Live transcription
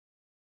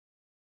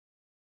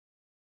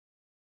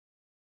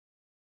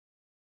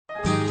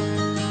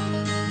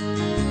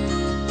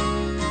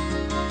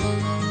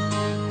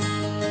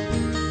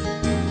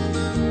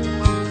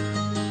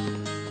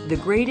The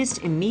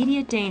greatest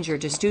immediate danger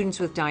to students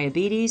with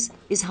diabetes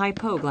is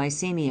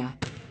hypoglycemia.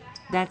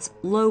 That's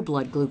low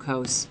blood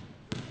glucose.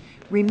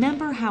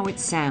 Remember how it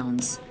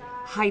sounds.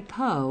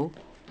 Hypo,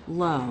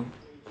 low.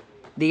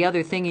 The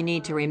other thing you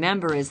need to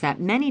remember is that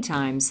many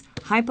times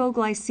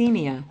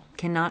hypoglycemia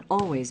cannot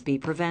always be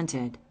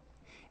prevented.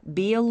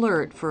 Be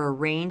alert for a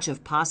range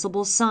of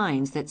possible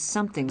signs that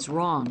something's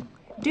wrong.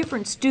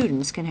 Different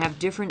students can have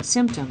different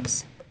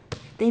symptoms.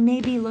 They may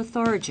be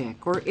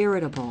lethargic or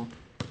irritable.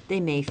 They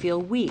may feel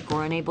weak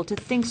or unable to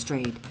think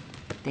straight.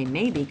 They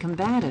may be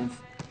combative,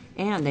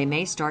 and they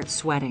may start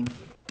sweating.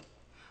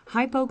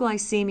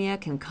 Hypoglycemia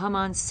can come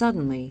on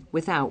suddenly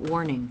without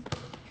warning.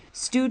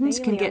 Students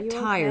can get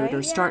tired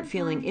or start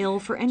feeling ill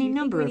for any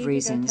number of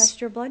reasons.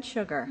 Test your blood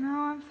sugar. No,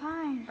 I'm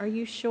fine. Are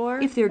you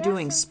sure? If they're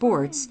doing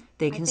sports,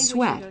 they can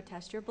sweat.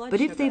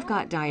 But if they've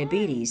got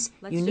diabetes,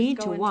 you need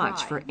to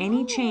watch for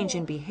any change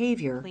in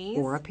behavior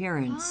or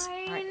appearance.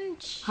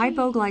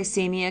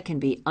 Hypoglycemia can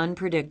be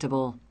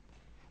unpredictable.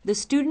 The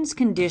student's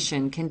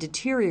condition can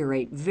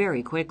deteriorate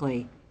very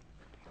quickly.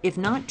 If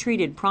not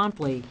treated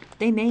promptly,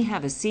 they may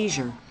have a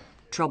seizure,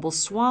 trouble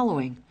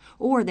swallowing,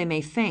 or they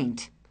may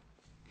faint.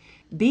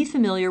 Be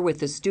familiar with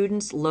the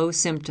student's low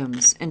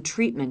symptoms and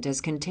treatment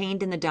as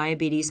contained in the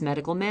Diabetes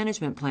Medical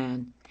Management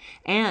Plan,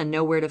 and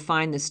know where to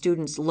find the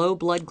student's low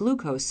blood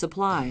glucose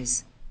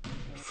supplies.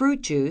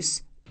 Fruit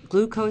juice,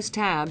 glucose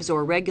tabs,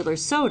 or regular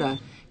soda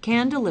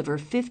can deliver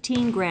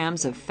 15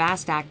 grams of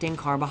fast-acting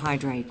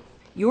carbohydrate.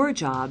 Your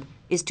job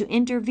is to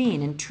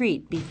intervene and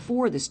treat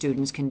before the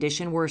student's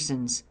condition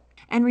worsens.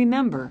 And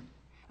remember,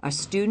 a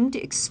student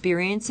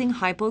experiencing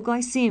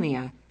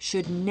hypoglycemia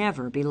should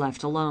never be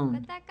left alone.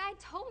 But that guy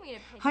told me to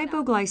pick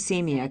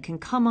Hypoglycemia can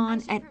come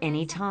on at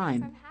any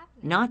time,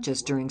 not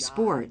just during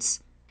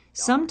sports.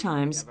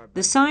 Sometimes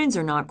the signs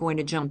are not going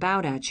to jump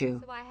out at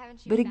you.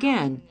 But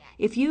again,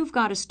 if you've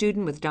got a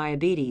student with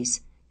diabetes,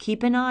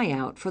 keep an eye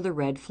out for the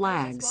red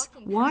flags.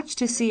 Watch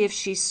to see if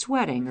she's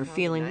sweating or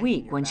feeling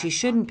weak when she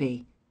shouldn't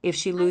be, if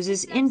she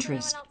loses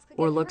interest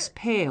or looks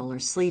pale or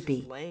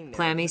sleepy.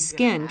 Clammy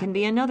skin can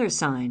be another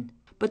sign.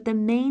 But the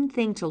main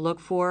thing to look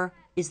for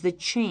is the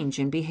change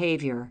in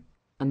behavior.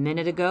 A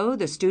minute ago,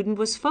 the student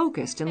was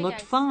focused and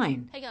looked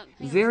fine.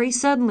 Very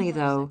suddenly,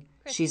 though,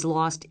 she's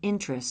lost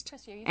interest,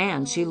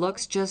 and she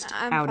looks just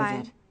out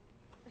of it.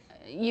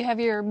 You have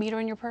your meter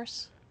in your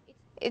purse?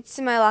 It's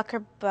in my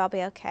locker, but I'll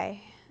be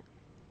okay.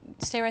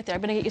 Stay right there.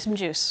 I'm going to get you some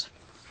juice.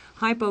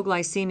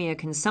 Hypoglycemia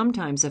can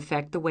sometimes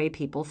affect the way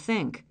people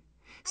think.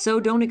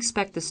 So don't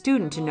expect the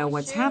student to know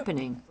what's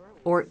happening,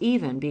 or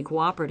even be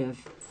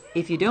cooperative.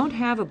 If you don't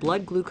have a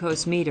blood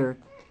glucose meter,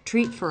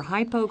 treat for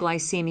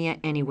hypoglycemia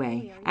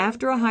anyway.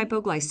 After a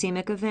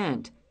hypoglycemic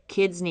event,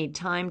 kids need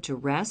time to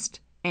rest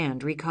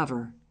and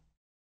recover.